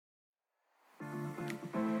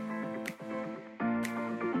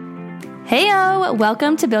Heyo!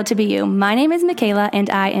 Welcome to Build to Be You. My name is Michaela, and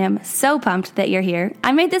I am so pumped that you're here.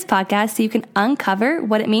 I made this podcast so you can uncover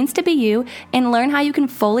what it means to be you and learn how you can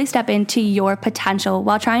fully step into your potential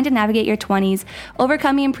while trying to navigate your 20s,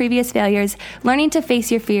 overcoming previous failures, learning to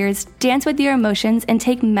face your fears, dance with your emotions, and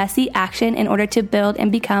take messy action in order to build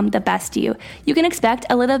and become the best you. You can expect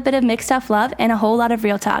a little bit of mixed tough love and a whole lot of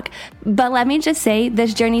real talk. But let me just say,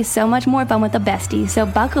 this journey is so much more fun with a bestie, so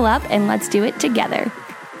buckle up and let's do it together.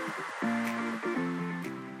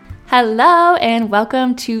 Hello and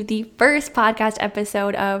welcome to the first podcast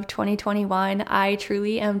episode of 2021. I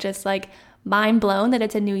truly am just mind blown that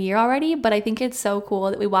it's a new year already, but I think it's so cool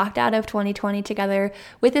that we walked out of 2020 together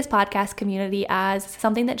with this podcast community as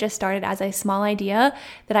something that just started as a small idea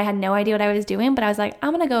that I had no idea what I was doing, but I was like, I'm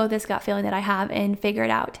gonna go with this gut feeling that I have and figure it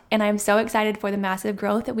out. And I'm so excited for the massive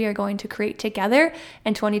growth that we are going to create together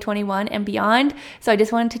in 2021 and beyond. So I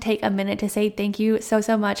just wanted to take a minute to say thank you so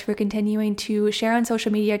much for continuing to share on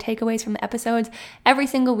social media takeaways from the episodes every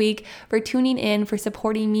single week, for tuning in, for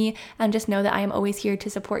supporting me, and just know that I am always here to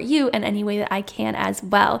support you in any way that I can as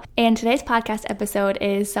well. And today's podcast episode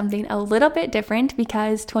is something a little bit different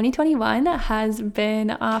because 2021 has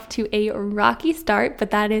been off to a rocky start,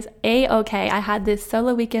 but that is a-okay. I had this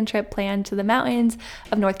solo weekend trip planned to the mountains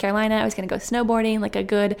of North Carolina. I was going to go snowboarding, like a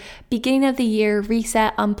good beginning of the year,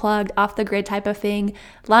 reset, unplugged, off the grid type of thing.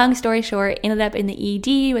 Long story short, ended up in the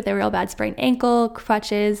ED with a real bad sprained ankle,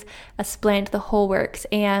 crutches, a splint, the whole works.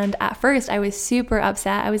 And at first I was super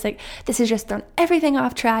upset. I was like, this has just thrown everything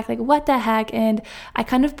off track. Like, what the heck? And I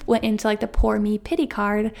kind of went into the poor me pity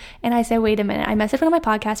card. And I said, wait a minute. I messaged one of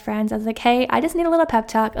my podcast friends. I was like, hey, I just need a little pep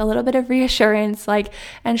talk, a little bit of reassurance.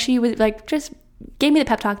 And she was just gave me the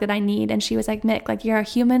pep talk that I need. And she was like, Mick, you're a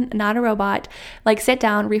human, not a robot. Sit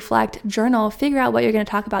down, reflect, journal, figure out what you're going to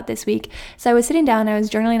talk about this week. So I was sitting down, I was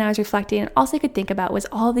journaling, I was reflecting, and all I could think about was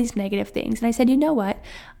all these negative things. And I said, you know what?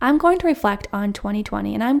 I'm going to reflect on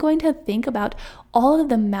 2020 and I'm going to think about all of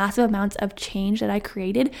the massive amounts of change that I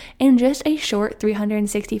created in just a short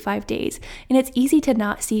 365 days. And it's easy to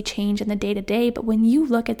not see change in the day-to-day, but when you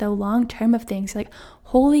look at the long term of things,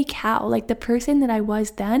 holy cow, the person that I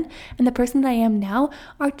was then and the person that I am now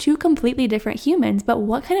are two completely different humans. But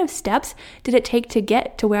what kind of steps did it take to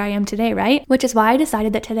get to where I am today, right? Which is why I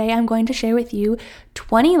decided that today I'm going to share with you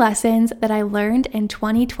 20 lessons that I learned in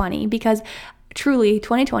 2020, because truly,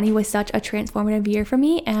 2020 was such a transformative year for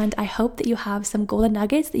me, and I hope that you have some golden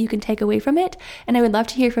nuggets that you can take away from it. And I would love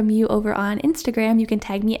to hear from you over on Instagram. You can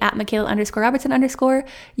tag me at Michaela_Robertson_,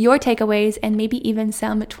 your takeaways, and maybe even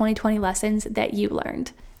some 2020 lessons that you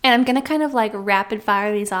learned. And I'm going to kind of rapid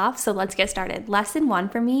fire these off, so let's get started. Lesson 1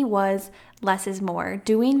 for me was less is more.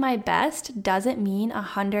 Doing my best doesn't mean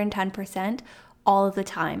 110% all of the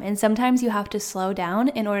time. And sometimes you have to slow down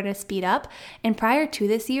in order to speed up. And prior to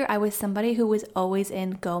this year, I was somebody who was always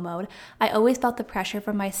in go mode. I always felt the pressure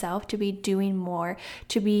from myself to be doing more,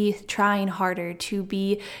 to be trying harder, to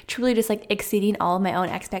be truly just exceeding all of my own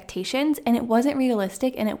expectations. And it wasn't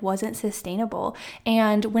realistic and it wasn't sustainable.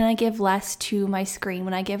 And when I give less to my screen,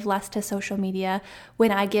 when I give less to social media,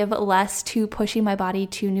 when I give less to pushing my body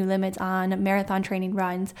to new limits on marathon training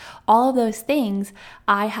runs, all of those things,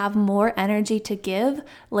 I have more energy to give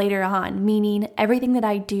later on, meaning everything that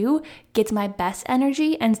I do gets my best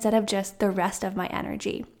energy instead of just the rest of my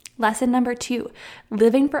energy. Lesson number 2,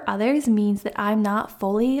 living for others means that I'm not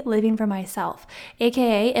fully living for myself.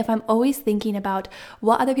 AKA, if I'm always thinking about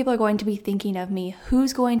what other people are going to be thinking of me,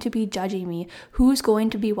 who's going to be judging me, who's going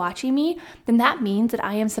to be watching me, then that means that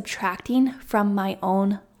I am subtracting from my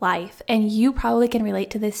own life. And you probably can relate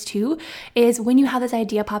to this too, is when you have this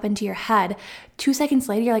idea pop into your head, 2 seconds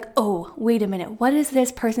later, you're like, oh, wait a minute. What is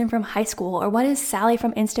this person from high school or what is Sally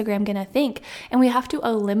from Instagram gonna think? And we have to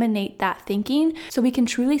eliminate that thinking so we can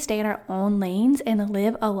truly stay in our own lanes and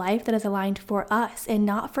live a life that is aligned for us and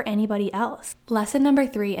not for anybody else. Lesson number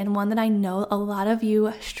 3, and one that I know a lot of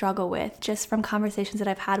you struggle with just from conversations that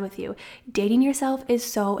I've had with you, dating yourself is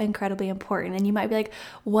so incredibly important. And you might be like,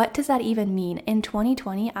 what does that even mean? In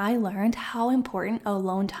 2020, I learned how important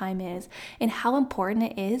alone time is and how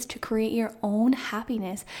important it is to create your own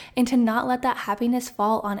happiness and to not let that happiness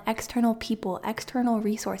fall on external people, external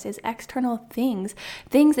resources, external things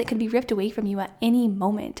that could be ripped away from you at any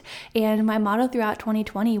moment. And my motto throughout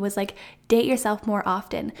 2020 was date yourself more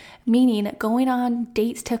often, meaning going on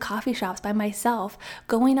dates to coffee shops by myself,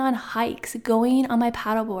 going on hikes, going on my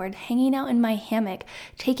paddleboard, hanging out in my hammock,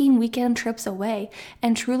 taking weekend trips away,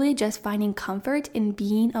 and truly just finding comfort in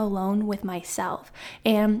being being alone with myself.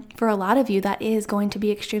 And for a lot of you, that is going to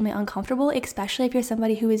be extremely uncomfortable, especially if you're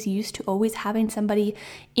somebody who is used to always having somebody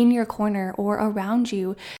in your corner or around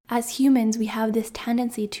you. As humans, we have this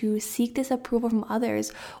tendency to seek this approval from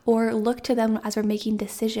others or look to them as we're making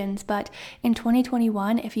decisions. But in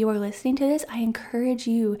 2021, if you are listening to this, I encourage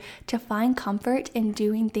you to find comfort in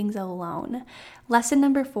doing things alone. Lesson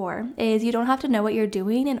number 4 is you don't have to know what you're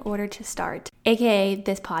doing in order to start, aka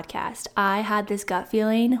this podcast. I had this gut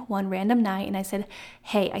feeling one random night and I said,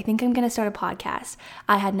 hey, I think I'm going to start a podcast.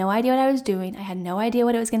 I had no idea what I was doing. I had no idea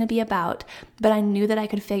what it was going to be about, but I knew that I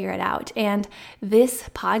could figure it out. And this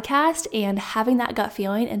podcast and having that gut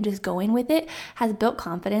feeling and just going with it has built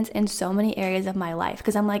confidence in so many areas of my life,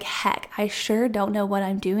 because I'm like, heck, I sure don't know what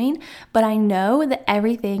I'm doing, but I know that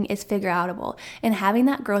everything is figure outable. And having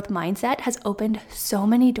that growth mindset has opened so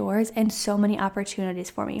many doors and so many opportunities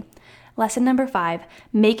for me. Lesson number 5,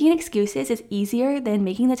 making excuses is easier than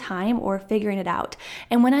making the time or figuring it out.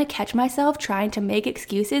 And when I catch myself trying to make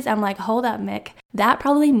excuses, I'm like, hold up, Mick. That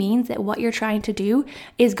probably means that what you're trying to do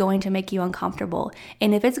is going to make you uncomfortable.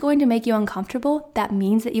 And if it's going to make you uncomfortable, that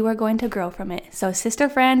means that you are going to grow from it. So sister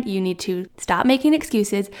friend, you need to stop making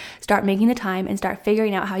excuses, start making the time, and start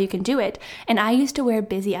figuring out how you can do it. And I used to wear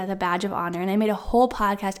busy as a badge of honor, and I made a whole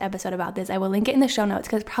podcast episode about this. I will link it in the show notes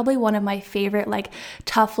because probably one of my favorite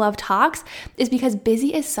tough love talks is because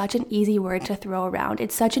busy is such an easy word to throw around.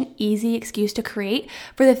 It's such an easy excuse to create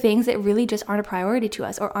for the things that really just aren't a priority to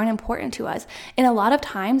us or aren't important to us. And a lot of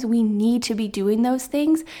times we need to be doing those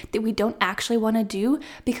things that we don't actually want to do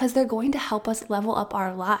because they're going to help us level up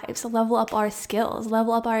our lives, level up our skills,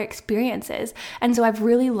 level up our experiences. And so I've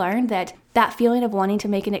really learned that feeling of wanting to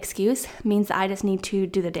make an excuse means that I just need to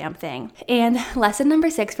do the damn thing. And lesson number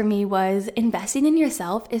 6 for me was investing in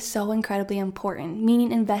yourself is so incredibly important,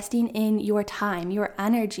 meaning investing in your time, your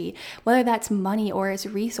energy, whether that's money or as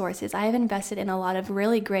resources. I have invested in a lot of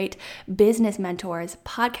really great business mentors,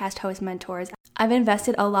 podcast host mentors. I've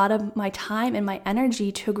invested a lot of my time and my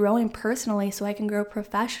energy to growing personally so I can grow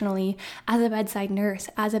professionally as a bedside nurse,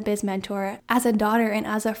 as a biz mentor, as a daughter, and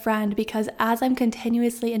as a friend, because as I'm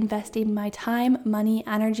continuously investing my time, money,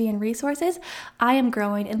 energy, and resources, I am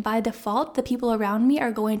growing, and by default, the people around me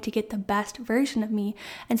are going to get the best version of me.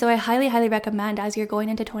 And so I highly, highly recommend as you're going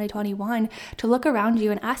into 2021 to look around you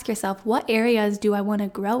and ask yourself, what areas do I want to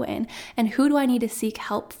grow in? And who do I need to seek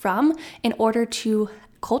help from in order to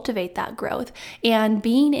cultivate that growth? And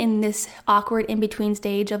being in this awkward in-between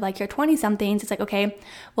stage of your 20-somethings, it's like, okay,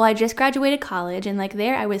 well, I just graduated college and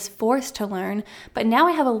there I was forced to learn, but now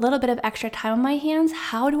I have a little bit of extra time on my hands.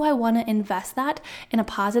 How do I want to invest that in a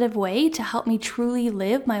positive way to help me truly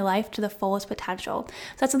live my life to the fullest potential?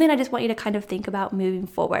 So that's something I just want you to kind of think about moving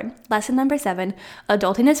forward. Lesson number 7,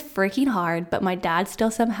 adulting is freaking hard, but my dad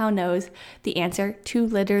still somehow knows the answer to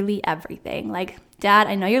literally everything. Dad,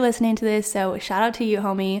 I know you're listening to this, so shout out to you,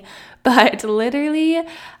 homie. But literally,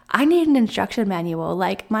 I need an instruction manual.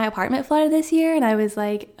 My apartment flooded this year, and I was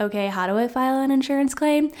like, okay, how do I file an insurance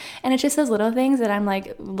claim? And it's just those little things that I'm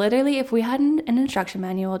like, literally, if we had an instruction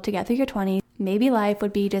manual to get through your 20s, maybe life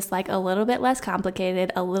would be just a little bit less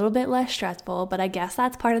complicated, a little bit less stressful. But I guess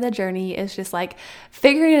that's part of the journey, is just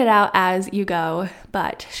figuring it out as you go.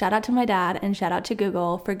 But shout out to my dad and shout out to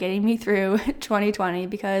Google for getting me through 2020,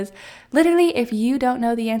 because literally, if you don't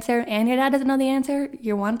know the answer and your dad doesn't know the answer,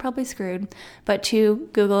 you're 1, probably screwed, but 2,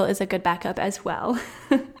 Google is a good backup as well.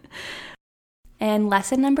 And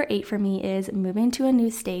lesson number 8 for me is moving to a new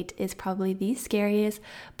state is probably the scariest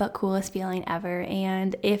but coolest feeling ever.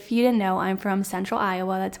 And if you didn't know, I'm from Central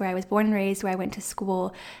Iowa. That's where I was born and raised, where I went to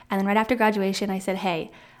school. And then right after graduation, I said,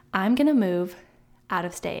 hey, I'm going to move out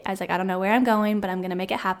of state. I was like, I don't know where I'm going, but I'm going to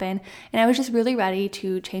make it happen. And I was just really ready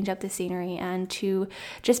to change up the scenery and to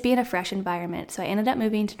just be in a fresh environment. So I ended up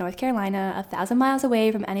moving to North Carolina, 1,000 miles away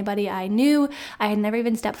from anybody I knew. I had never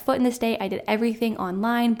even stepped foot in the state. I did everything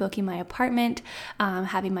online, booking my apartment,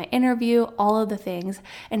 having my interview, all of the things.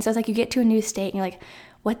 And so it's you get to a new state and you're like,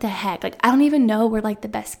 what the heck? I don't even know where the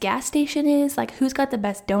best gas station is. Who's got the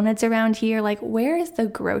best donuts around here? Where is the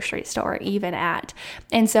grocery store even at?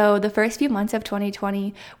 And so the first few months of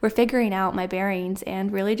 2020 were figuring out my bearings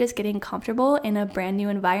and really just getting comfortable in a brand new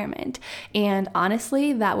environment. And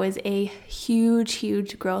honestly, that was a huge,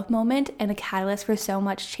 huge growth moment and a catalyst for so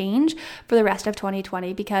much change for the rest of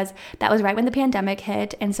 2020, because that was right when the pandemic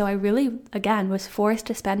hit. And so I really, again, was forced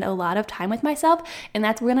to spend a lot of time with myself. And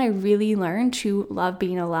that's when I really learned to love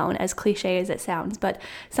being alone, as cliche as it sounds, but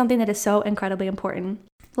something that is so incredibly important.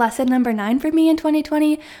 Lesson number 9 for me in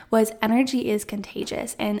 2020 was energy is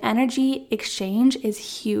contagious, and energy exchange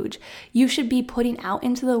is huge. You should be putting out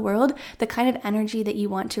into the world the kind of energy that you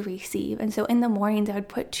want to receive. And so in the mornings, I would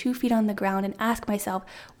put 2 feet on the ground and ask myself,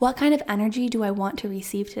 what kind of energy do I want to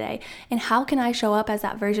receive today? And how can I show up as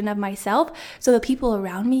that version of myself so the people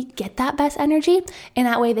around me get that best energy? And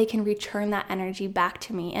that way they can return that energy back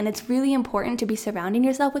to me. And it's really important to be surrounding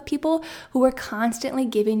yourself with people who are constantly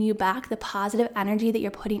giving you back the positive energy that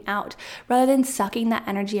you're putting out rather than sucking that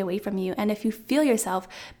energy away from you. And if you feel yourself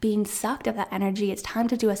being sucked of that energy, it's time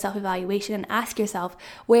to do a self-evaluation and ask yourself,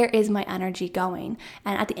 where is my energy going?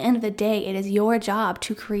 And at the end of the day, it is your job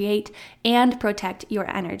to create and protect your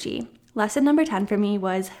energy. Lesson number 10 for me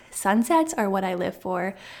was sunsets are what I live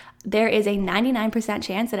for. There is a 99%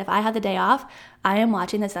 chance that if I have the day off, I am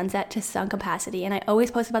watching the sunset to some capacity. And I always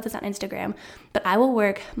post about this on Instagram, but I will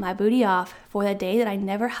work my booty off for the day that I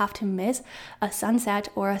never have to miss a sunset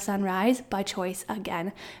or a sunrise by choice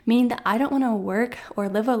again. Meaning that I don't want to work or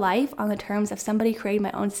live a life on the terms of somebody creating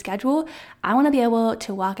my own schedule. I want to be able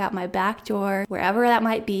to walk out my back door, wherever that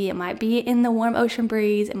might be. It might be in the warm ocean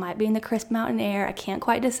breeze. It might be in the crisp mountain air. I can't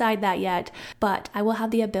quite decide that yet, but I will have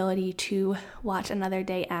the ability to watch another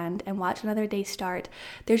day end and watch another day start.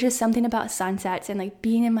 There's just something about sunsets and like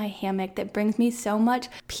being in my hammock that brings me so much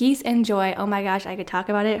peace and joy. Oh my gosh, I could talk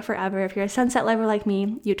about it forever. If you're a sunset lover like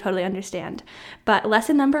me, you totally understand. But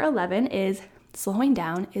lesson number 11 is slowing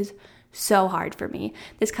down is so hard for me.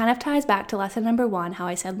 This kind of ties back to lesson number 1, how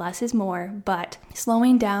I said less is more, but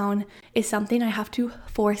slowing down is something I have to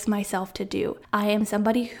force myself to do. I am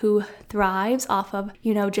somebody who thrives off of,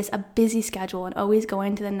 just a busy schedule and always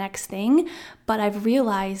going to the next thing, but I've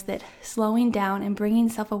realized that slowing down and bringing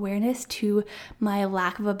self-awareness to my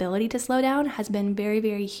lack of ability to slow down has been very,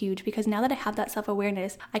 very huge, because now that I have that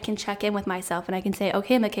self-awareness, I can check in with myself and I can say,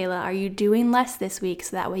 okay, Michaela, are you doing less this week?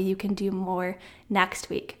 So that way you can do more next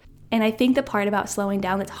week. And I think the part about slowing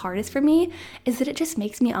down that's hardest for me is that it just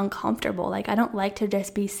makes me uncomfortable. Like, I don't like to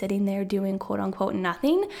just be sitting there doing quote unquote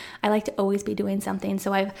nothing. I like to always be doing something.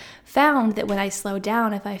 So I've found that when I slow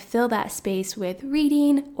down, if I fill that space with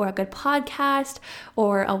reading or a good podcast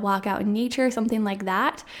or a walk out in nature, something like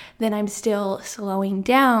that, then I'm still slowing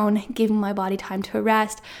down, giving my body time to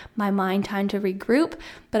rest, my mind time to regroup,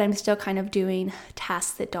 but I'm still kind of doing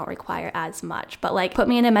tasks that don't require as much. But like, put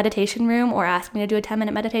me in a meditation room or ask me to do a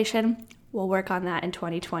 10-minute meditation, we'll work on that in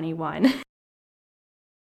 2021.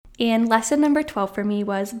 And lesson number 12 for me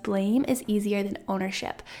was blame is easier than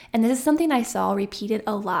ownership. And this is something I saw repeated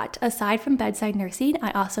a lot. Aside from bedside nursing,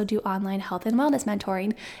 I also do online health and wellness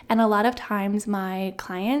mentoring. And a lot of times my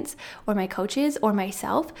clients or my coaches or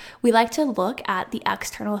myself, we like to look at the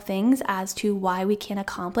external things as to why we can't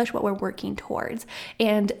accomplish what we're working towards.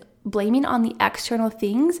 And blaming on the external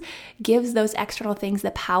things gives those external things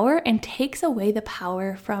the power and takes away the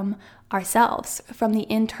power from ourselves, from the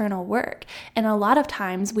internal work. And a lot of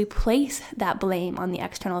times we place that blame on the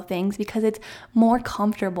external things because it's more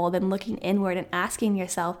comfortable than looking inward and asking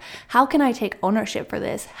yourself, how can I take ownership for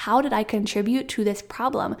this? How did I contribute to this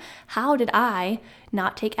problem? How did I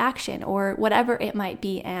not take action, or whatever it might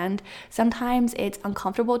be? And sometimes it's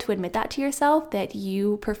uncomfortable to admit that to yourself, that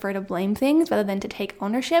you prefer to blame things rather than to take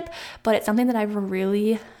ownership. But it's something that I've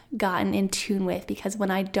really gotten in tune with, because when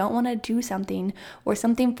I don't want to do something or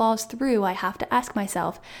something falls through, I have to ask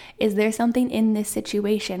myself, is there something in this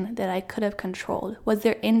situation that I could have controlled? Was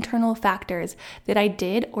there internal factors that I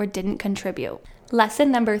did or didn't contribute?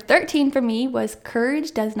 Lesson number 13 for me was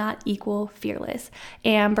courage does not equal fearless.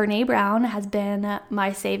 And Brene Brown has been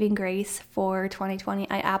my saving grace for 2020.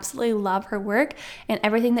 I absolutely love her work and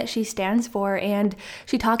everything that she stands for. And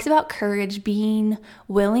she talks about courage being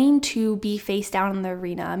willing to be face down in the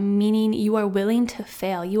arena, meaning you are willing to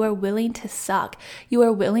fail. You are willing to suck. You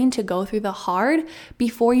are willing to go through the hard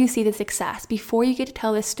before you see the success, before you get to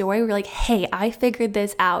tell this story. We're like, hey, I figured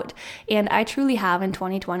this out. And I truly have in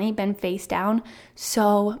 2020 been face down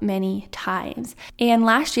so many times. And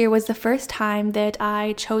last year was the first time that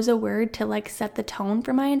I chose a word to set the tone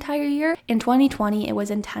for my entire year. In 2020, it was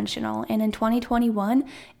intentional. And in 2021,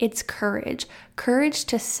 it's courage. Courage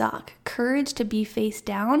to suck, courage to be face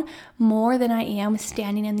down more than I am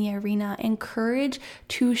standing in the arena, and courage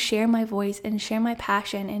to share my voice and share my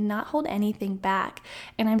passion and not hold anything back.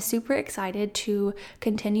 And I'm super excited to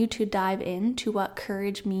continue to dive into what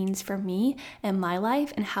courage means for me and my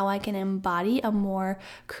life, and how I can embody a more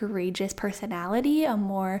courageous personality, a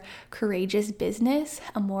more courageous business,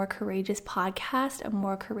 a more courageous podcast, a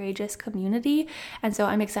more courageous community. And so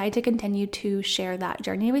I'm excited to continue to share that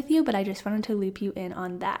journey with you, but I just wanted to loop you in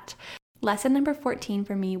on that. Lesson number 14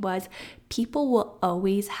 for me was people will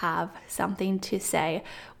always have something to say.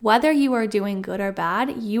 Whether you are doing good or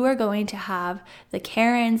bad, you are going to have the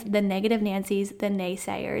Karens, the negative Nancys, the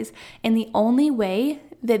naysayers. And the only way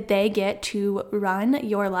that they get to run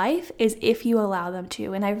your life is if you allow them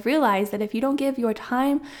to. And I've realized that if you don't give your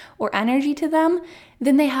time or energy to them,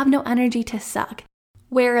 then they have no energy to suck.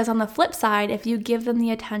 Whereas on the flip side, if you give them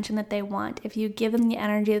the attention that they want, if you give them the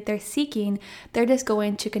energy that they're seeking, they're just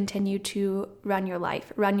going to continue to run your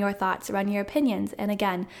life, run your thoughts, run your opinions. And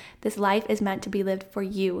again, this life is meant to be lived for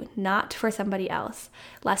you, not for somebody else.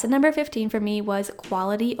 Lesson number 15 for me was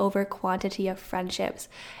quality over quantity of friendships.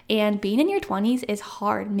 And being in your 20s is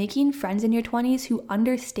hard. Making friends in your 20s who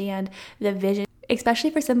understand the vision, especially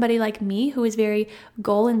for somebody like me who is very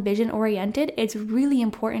goal and vision oriented, it's really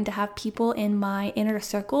important to have people in my inner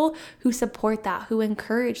circle who support that, who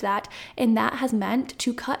encourage that. And that has meant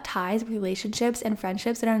to cut ties, relationships, and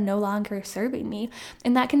friendships that are no longer serving me.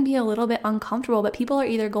 And that can be a little bit uncomfortable, but people are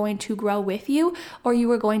either going to grow with you or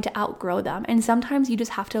you are going to outgrow them. And sometimes you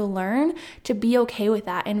just have to learn to be okay with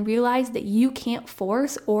that and realize that you can't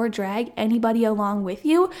force or drag anybody along with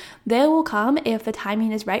you. They will come if the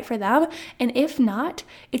timing is right for them. And if not,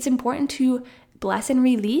 it's important to bless and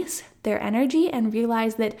release their energy and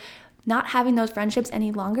realize that not having those friendships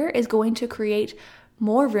any longer is going to create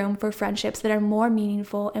more room for friendships that are more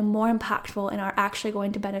meaningful and more impactful and are actually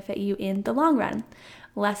going to benefit you in the long run.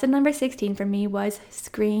 Lesson number 16 for me was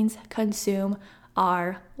screens consume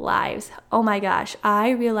our lives. Oh my gosh, I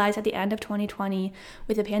realized at the end of 2020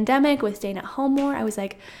 with the pandemic, with staying at home more, I was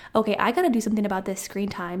like, okay, I gotta do something about this screen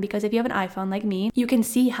time, because if you have an iPhone like me, you can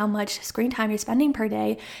see how much screen time you're spending per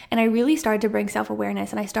day. And I really started to bring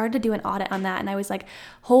self-awareness, and I started to do an audit on that, and I was like,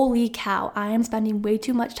 holy cow, I am spending way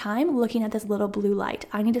too much time looking at this little blue light.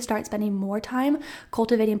 I need to start spending more time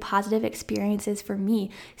cultivating positive experiences for me,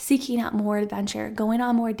 seeking out more adventure, going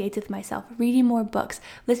on more dates with myself, reading more books,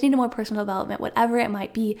 listening to more personal development, whatever it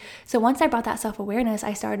might be. So once I brought that self-awareness,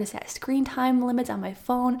 I started to set screen time limits on my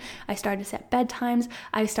phone. I started to set bedtimes.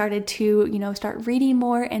 I started to, start reading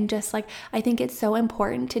more, and just like, I think it's so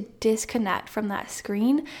important to disconnect from that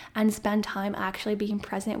screen and spend time actually being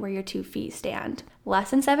present where your 2 feet stand.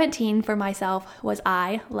 Lesson 17 for myself was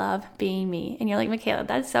I love being me. And you're like, Michaela,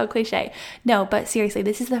 that's so cliche. No, but seriously,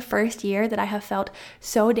 this is the first year that I have felt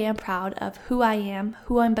so damn proud of who I am,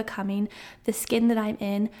 who I'm becoming, the skin that I'm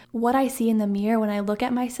in, what I see in the mirror when I look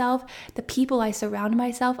at myself, the people I surround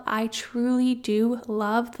myself. I truly do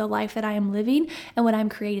love the life that I am living and what I'm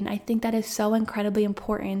creating. I think that is so incredibly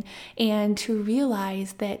important. And to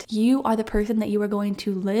realize that you are the person that you are going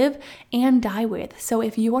to live and die with. So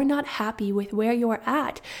if you are not happy with where you're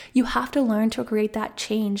at, you have to learn to create that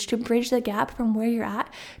change, to bridge the gap from where you're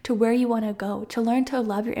at to where you want to go, to learn to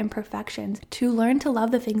love your imperfections, to learn to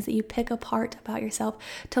love the things that you pick apart about yourself,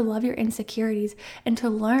 to love your insecurities, and to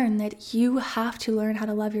learn that you have to learn how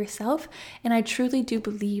to love yourself. And I truly do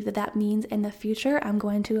believe that that means in the future, I'm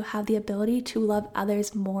going to have the ability to love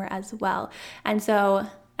others more as well. And so,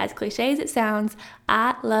 as cliche as it sounds,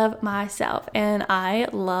 I love myself, and I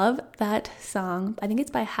love that song. I think it's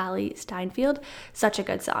by Hallie Steinfeld. Such a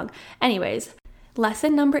good song. Anyways,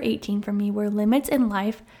 lesson number 18 for me were limits in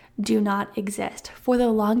life do not exist. For the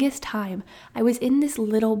longest time, I was in this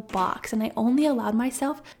little box, and I only allowed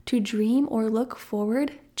myself to dream or look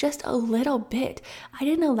forward just a little bit. I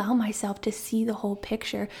didn't allow myself to see the whole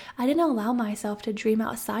picture. I didn't allow myself to dream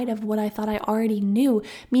outside of what I thought I already knew,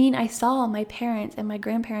 meaning I saw my parents and my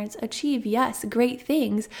grandparents achieve, yes, great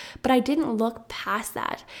things, but I didn't look past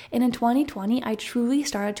that. And in 2020, I truly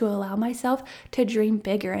started to allow myself to dream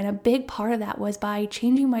bigger. And a big part of that was by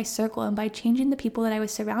changing my circle and by changing the people that I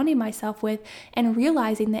was surrounding myself with, and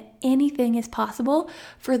realizing that anything is possible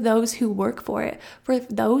for those who work for it, for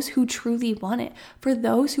those who truly want it, for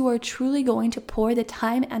those who are truly going to pour the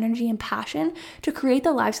time, energy, and passion to create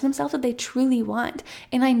the lives for themselves that they truly want.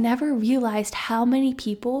 And I never realized how many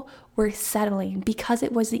people were settling because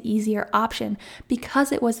it was the easier option,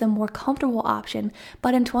 because it was the more comfortable option.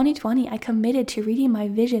 But in 2020, I committed to reading my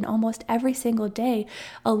vision almost every single day,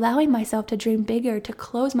 allowing myself to dream bigger, to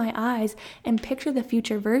close my eyes and picture the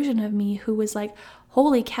future version of me who was like,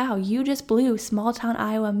 holy cow, you just blew small town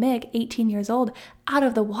Iowa Mig, 18 years old, out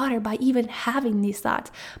of the water by even having these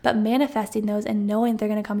thoughts. But manifesting those and knowing they're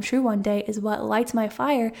going to come true one day is what lights my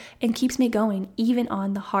fire and keeps me going even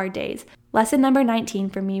on the hard days. Lesson number 19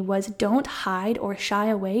 for me was don't hide or shy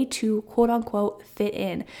away to quote unquote fit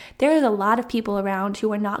in. There is a lot of people around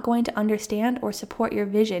who are not going to understand or support your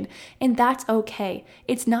vision, and that's okay.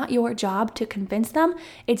 It's not your job to convince them.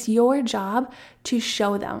 It's your job to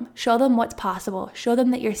show them what's possible, Show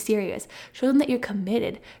them that you're serious. Show them that you're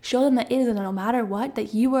committed. Show them that it is no matter what,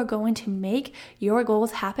 that you are going to make your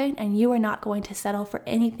goals happen and you are not going to settle for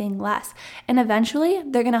anything less. And eventually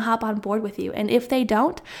they're going to hop on board with you. And if they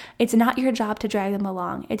don't, it's not your job to drag them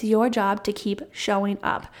along. It's your job to keep showing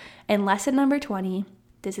up. And lesson number 20,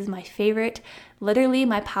 this is my favorite, literally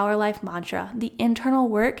my Power Life mantra. The internal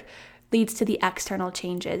work leads to the external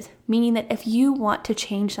changes, meaning that if you want to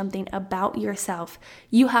change something about yourself,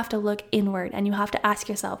 you have to look inward and you have to ask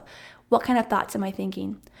yourself, what kind of thoughts am I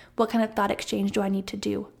thinking? What kind of thought exchange do I need to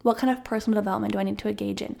do? What kind of personal development do I need to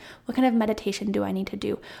engage in? What kind of meditation do I need to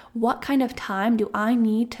do? What kind of time do I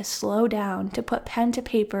need to slow down, to put pen to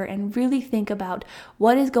paper and really think about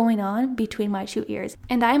what is going on between my two ears?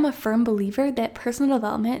 And I am a firm believer that personal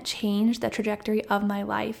development changed the trajectory of my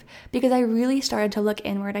life because I really started to look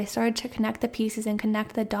inward. I started to connect the pieces and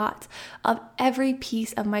connect the dots of every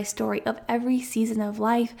piece of my story, of every season of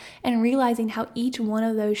life, and realizing how each one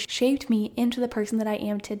of those shaped me into the person that I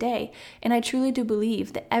am today. And I truly do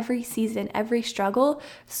believe that every season, every struggle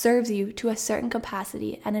serves you to a certain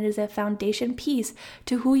capacity, and it is a foundation piece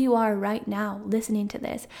to who you are right now listening to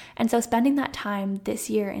this. And so spending that time this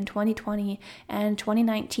year in 2020 and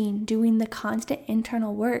 2019 doing the constant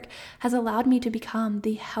internal work has allowed me to become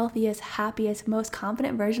the healthiest, happiest, most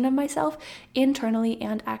confident version of myself internally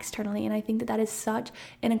and externally. And I think that that is such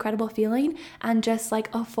an incredible feeling and just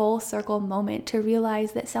like a full circle moment to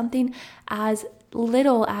realize that something as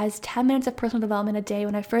little as 10 minutes of personal development a day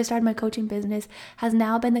when I first started my coaching business has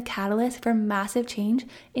now been the catalyst for massive change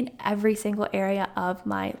in every single area of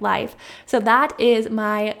my life. So that is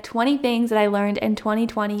my 20 things that I learned in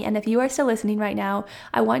 2020. And if you are still listening right now,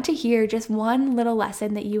 I want to hear just one little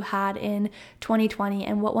lesson that you had in 2020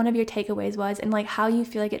 and what one of your takeaways was and like how you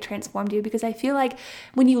feel like it transformed you. Because I feel like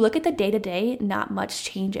when you look at the day-to-day, not much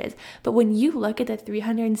changes. But when you look at the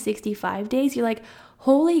 365 days, you're like,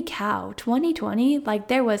 holy cow, 2020, like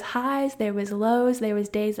there was highs, there was lows, there was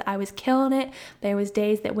days that I was killing it, there was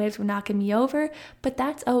days that waves were knocking me over, but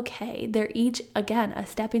that's okay. They're each, again, a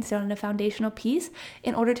stepping stone and a foundational piece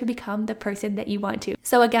in order to become the person that you want to.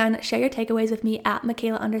 So again, share your takeaways with me at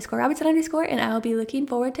Michaela_Robertson_, and I will be looking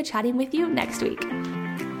forward to chatting with you next week.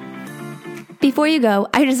 Before you go,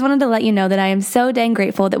 I just wanted to let you know that I am so dang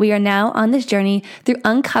grateful that we are now on this journey through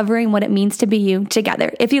uncovering what it means to be you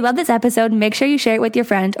together. If you love this episode, make sure you share it with your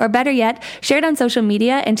friend, or better yet, share it on social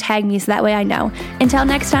media and tag me so that way I know. Until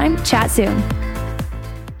next time, chat soon.